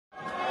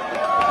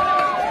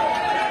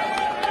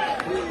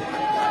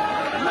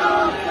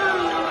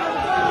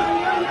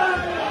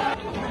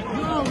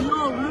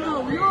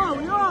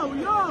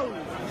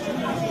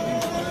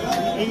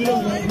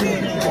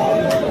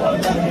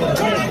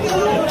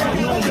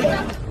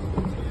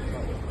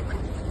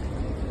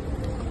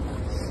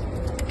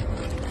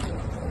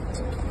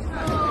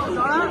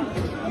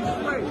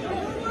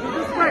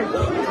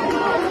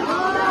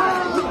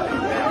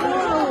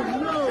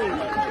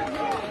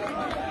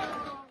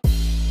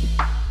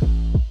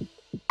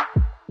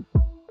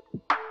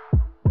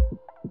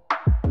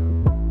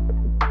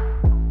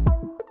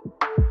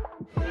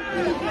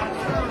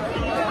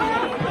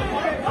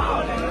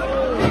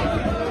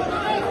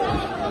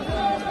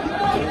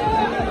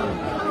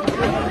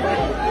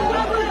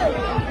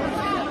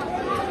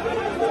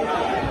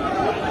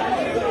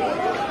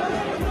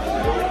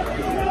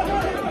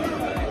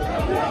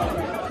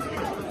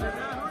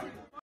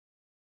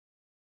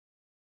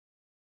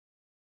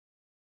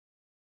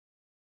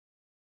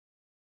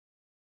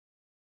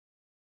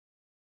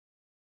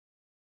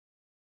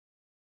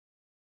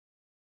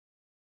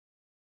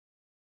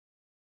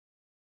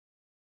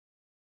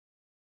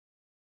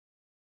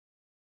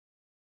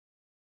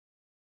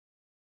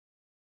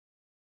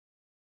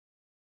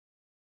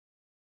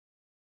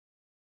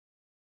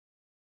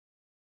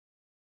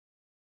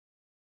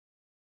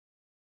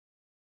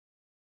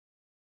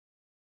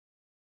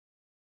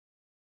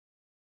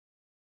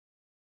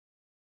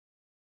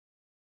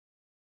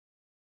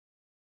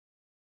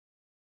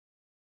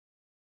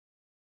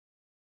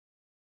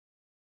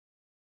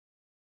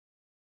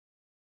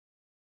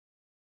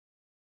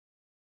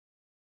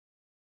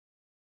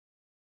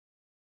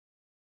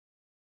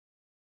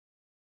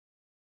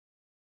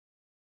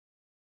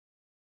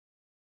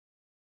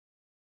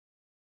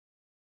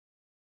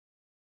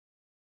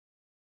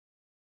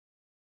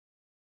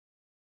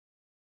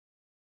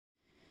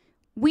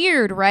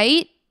Weird,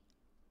 right?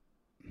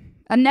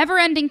 A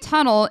never-ending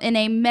tunnel in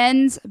a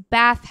men's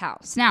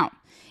bathhouse. Now,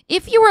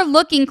 if you were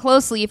looking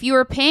closely, if you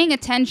were paying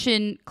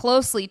attention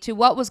closely to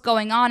what was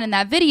going on in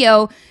that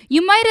video,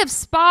 you might have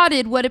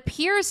spotted what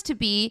appears to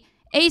be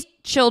a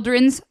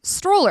children's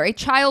stroller, a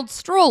child's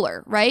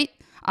stroller, right?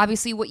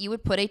 Obviously what you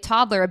would put a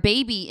toddler, a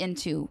baby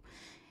into.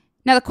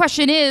 Now the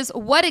question is,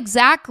 what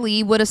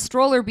exactly would a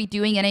stroller be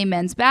doing in a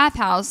men's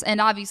bathhouse? And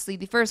obviously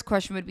the first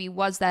question would be,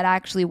 was that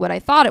actually what I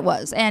thought it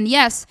was? And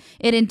yes,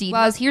 it indeed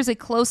was. Here's a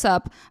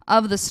close-up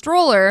of the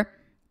stroller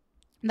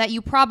that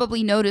you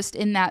probably noticed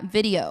in that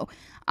video.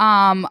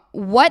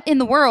 What in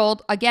the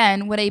world,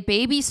 again, would a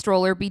baby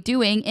stroller be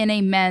doing in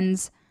a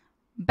men's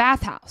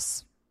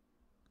bathhouse?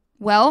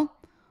 Well,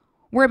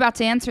 we're about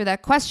to answer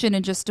that question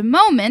in just a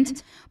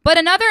moment, but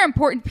another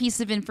important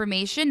piece of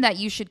information that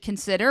you should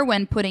consider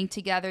when putting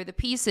together the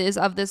pieces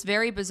of this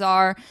very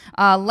bizarre,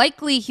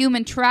 likely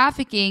human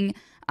trafficking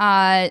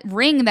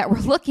ring that we're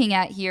looking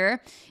at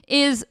here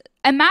is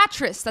a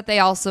mattress that they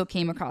also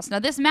came across. Now,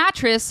 this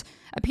mattress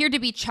appeared to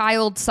be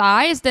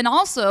child-sized, and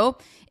also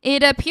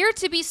it appeared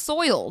to be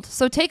soiled.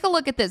 So take a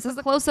look at this. This is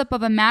a close-up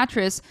of a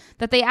mattress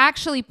that they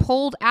actually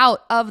pulled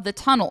out of the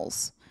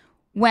tunnels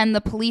when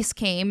the police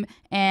came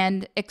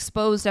and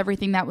exposed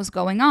everything that was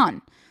going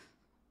on.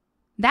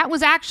 That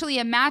was actually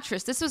a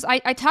mattress. This was,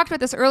 I talked about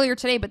this earlier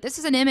today, but this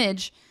is an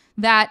image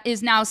that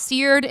is now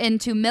seared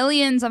into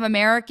millions of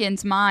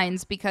Americans'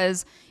 minds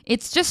because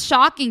it's just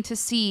shocking to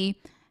see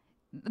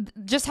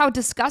just how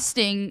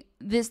disgusting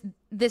this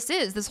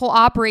whole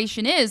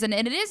operation is. And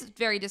it is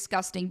very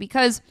disgusting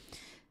because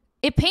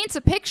it paints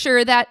a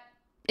picture that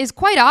is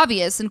quite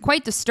obvious and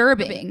quite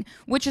disturbing,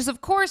 which is,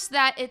 of course,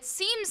 that it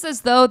seems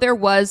as though there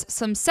was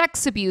some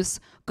sex abuse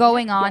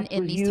going on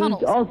in these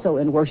tunnels. Also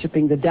in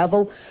worshiping the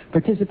devil,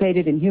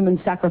 participated in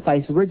human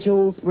sacrifice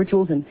rituals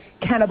and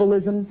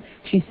cannibalism.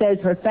 She says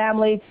her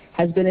family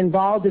has been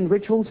involved in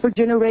rituals for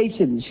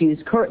generations. She is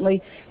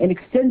currently in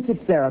extensive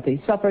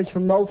therapy, suffers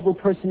from multiple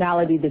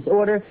personality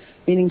disorder,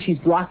 meaning she's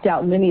blocked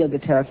out many of the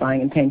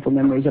terrifying and painful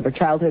memories of her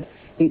childhood.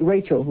 Meet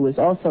Rachel, who is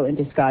also in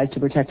disguise to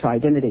protect her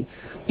identity.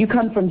 You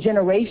come from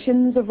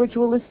generations of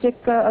ritualistic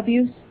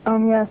abuse?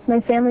 Yes, my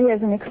family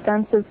has an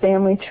extensive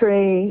family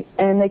tree,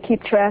 and they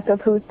keep track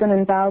of who's been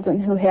involved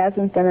and who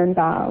hasn't been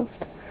involved.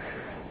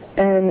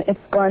 And it's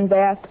gone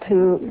back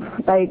to,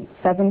 like,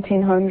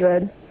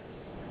 1700.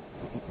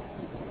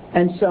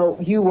 And so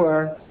you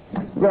were...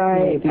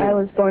 Right, I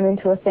was born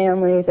into a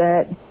family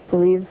that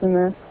believes in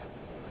this.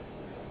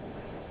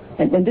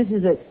 And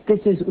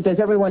does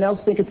everyone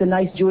else think it's a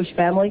nice Jewish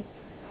family?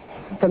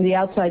 From the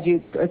outside,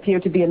 you appear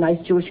to be a nice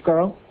Jewish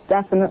girl?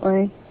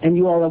 Definitely. And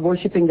you all are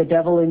worshiping the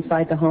devil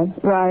inside the home?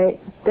 Right.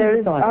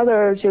 There's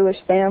other Jewish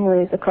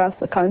families across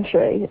the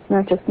country. It's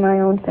not just my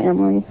own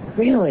family.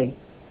 Really?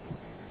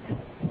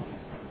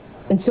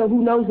 And so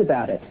who knows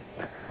about it?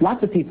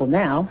 Lots of people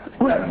now.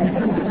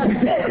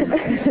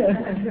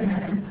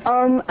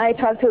 I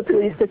talked to a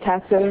police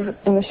detective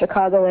in the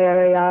Chicago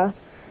area,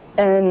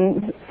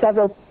 and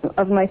several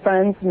of my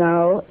friends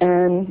know,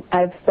 and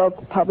I've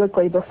spoke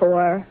publicly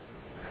before.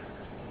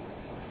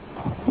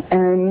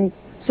 And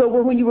so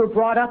when you were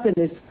brought up in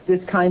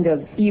this kind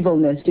of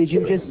evilness, did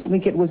you just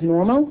think it was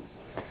normal?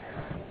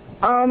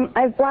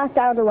 I've blocked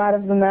out a lot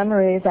of the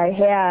memories I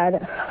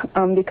had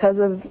because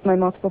of my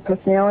multiple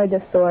personality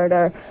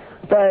disorder.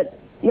 But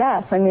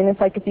yes, I mean, it's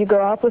like if you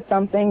grow up with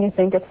something, you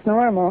think it's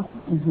normal.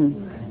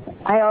 Mm-hmm.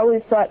 I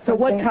always thought So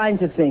what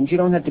kinds of things? You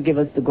don't have to give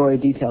us the gory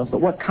details,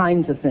 but what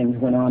kinds of things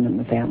went on in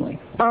the family?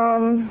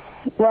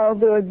 Well,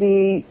 there would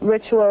be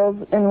rituals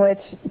in which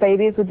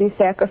babies would be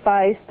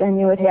sacrificed, and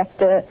you would have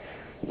to,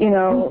 you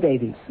know... Whose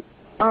babies?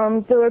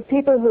 There were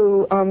people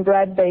who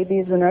bred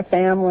babies in our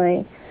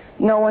family.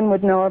 No one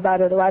would know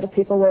about it. A lot of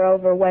people were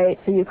overweight,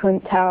 so you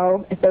couldn't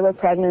tell if they were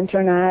pregnant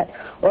or not,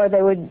 or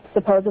they would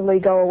supposedly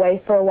go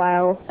away for a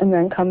while and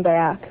then come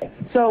back.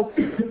 So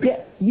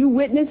you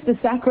witnessed the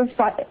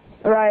sacrifice...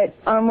 Right.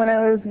 When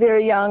I was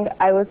very young,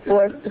 I was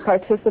forced to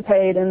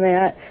participate in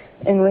that,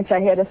 in which I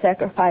had to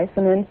sacrifice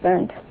an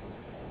infant.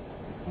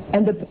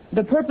 And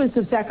the purpose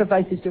of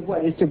sacrifice is to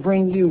what? Is to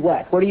bring you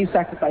what? What are you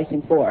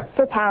sacrificing for?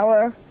 For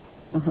power.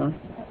 Uh-huh.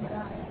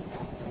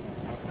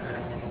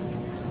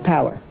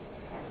 Power.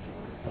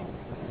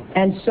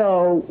 And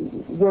so,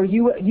 were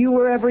you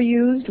ever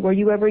used? Were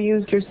you ever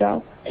used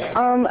yourself?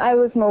 I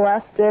was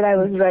molested. I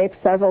was raped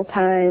several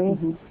times.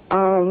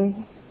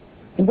 Mm-hmm.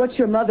 And what's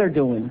your mother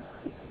doing?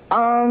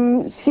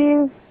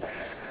 She's...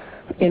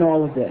 In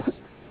all of this?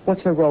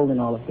 What's her role in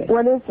all of this?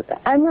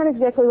 I'm not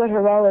exactly what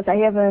her role is. I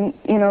haven't,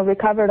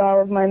 recovered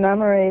all of my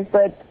memories,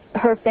 but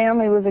her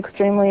family was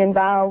extremely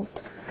involved.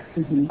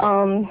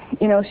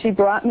 Mm-hmm. She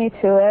brought me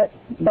to it.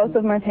 Mm-hmm. Both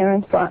of my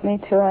parents brought me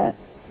to it.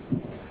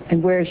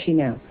 And where is she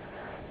now?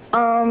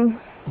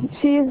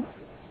 She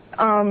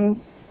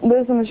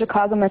lives in the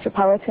Chicago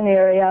metropolitan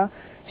area.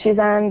 She's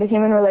on the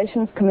Human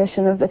Relations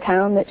Commission of the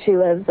town that she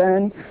lives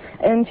in,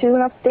 and she's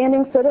an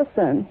upstanding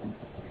citizen.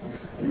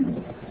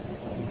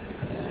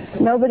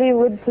 Nobody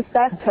would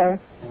suspect her.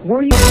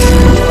 Were you...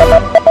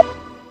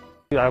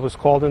 I was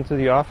called into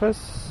the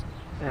office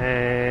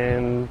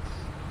and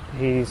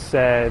he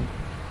said,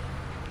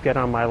 get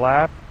on my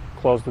lap,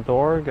 close the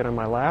door, get on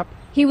my lap.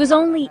 He was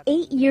only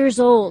 8 years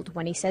old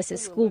when he says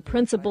his school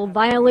principal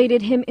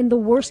violated him in the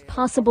worst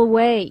possible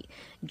way.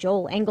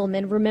 Joel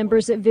Engelman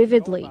remembers it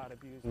vividly.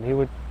 He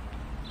would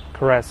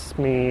caress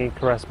me,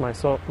 caress my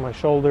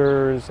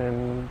shoulders,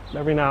 and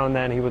every now and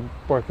then he would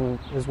work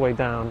his way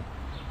down.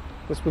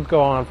 This would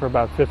go on for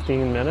about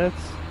 15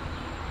 minutes.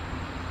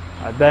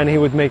 Then he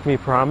would make me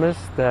promise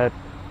that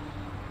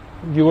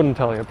you wouldn't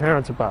tell your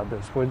parents about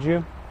this, would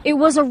you? It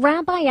was a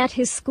rabbi at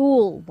his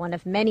school, one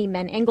of many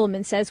men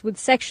Engelman says would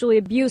sexually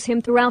abuse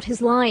him throughout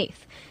his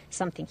life,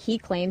 something he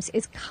claims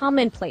is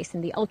commonplace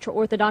in the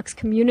ultra-Orthodox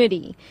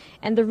community,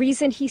 and the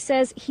reason he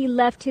says he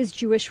left his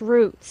Jewish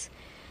roots.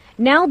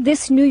 Now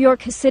this New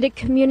York Hasidic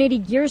community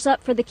gears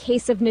up for the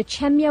case of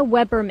Nechemia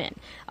Weberman,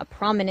 a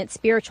prominent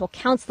spiritual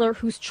counselor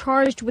who's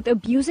charged with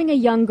abusing a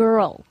young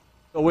girl.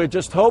 So we're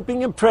just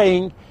hoping and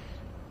praying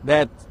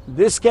that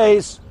this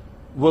case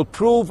will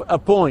prove a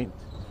point.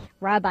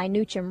 Rabbi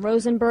Nuchem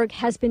Rosenberg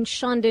has been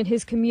shunned in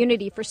his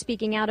community for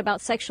speaking out about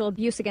sexual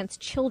abuse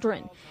against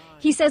children.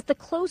 He says the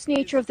close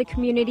nature of the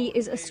community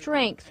is a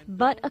strength,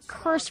 but a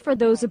curse for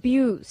those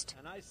abused.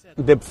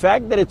 The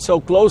fact that it's so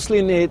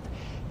closely knit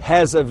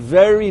has a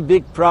very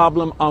big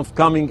problem of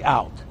coming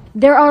out.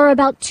 There are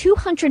about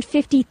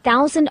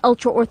 250,000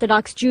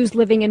 ultra-Orthodox Jews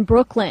living in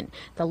Brooklyn,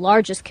 the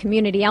largest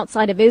community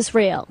outside of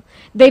Israel.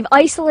 They've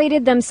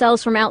isolated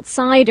themselves from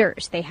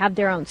outsiders. They have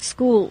their own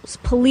schools,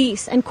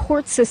 police, and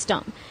court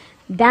system.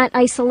 That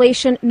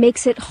isolation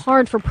makes it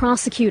hard for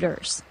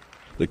prosecutors.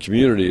 The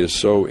community is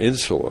so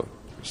insular,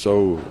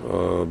 so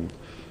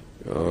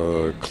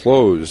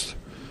closed,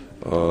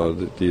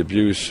 that the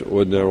abuse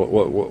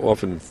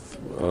often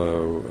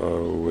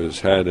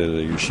was had in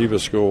a yeshiva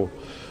school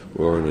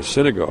or in a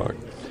synagogue.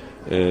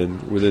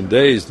 And within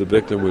days, the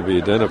victim would be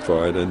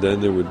identified, and then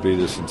there would be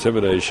this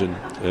intimidation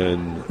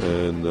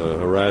and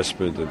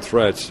harassment and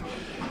threats,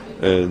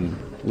 and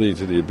lead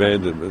to the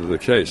abandonment of the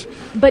case.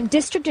 But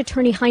District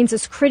Attorney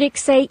Heinz's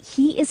critics say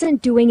he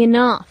isn't doing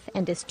enough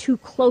and is too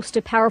close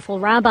to powerful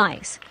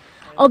rabbis.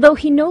 Although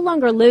he no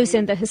longer lives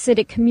in the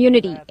Hasidic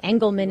community,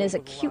 Engelman is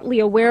acutely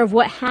aware of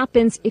what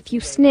happens if you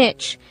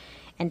snitch.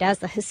 And as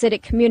the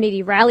Hasidic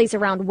community rallies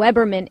around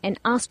Weberman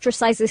and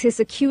ostracizes his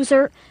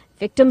accuser,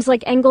 victims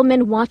like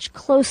Engelman watch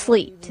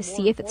closely to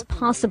see if it's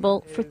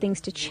possible for things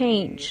to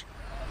change.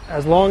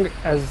 As long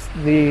as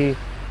the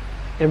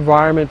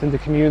environment in the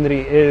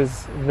community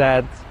is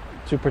that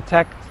to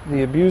protect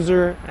the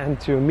abuser and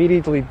to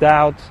immediately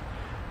doubt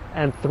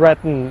and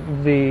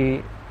threaten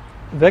the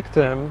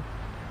victim,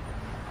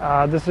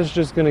 this is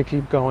just going to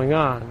keep going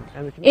on.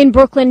 In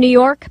Brooklyn, New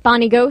York,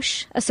 Bonnie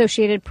Ghosh,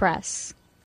 Associated Press.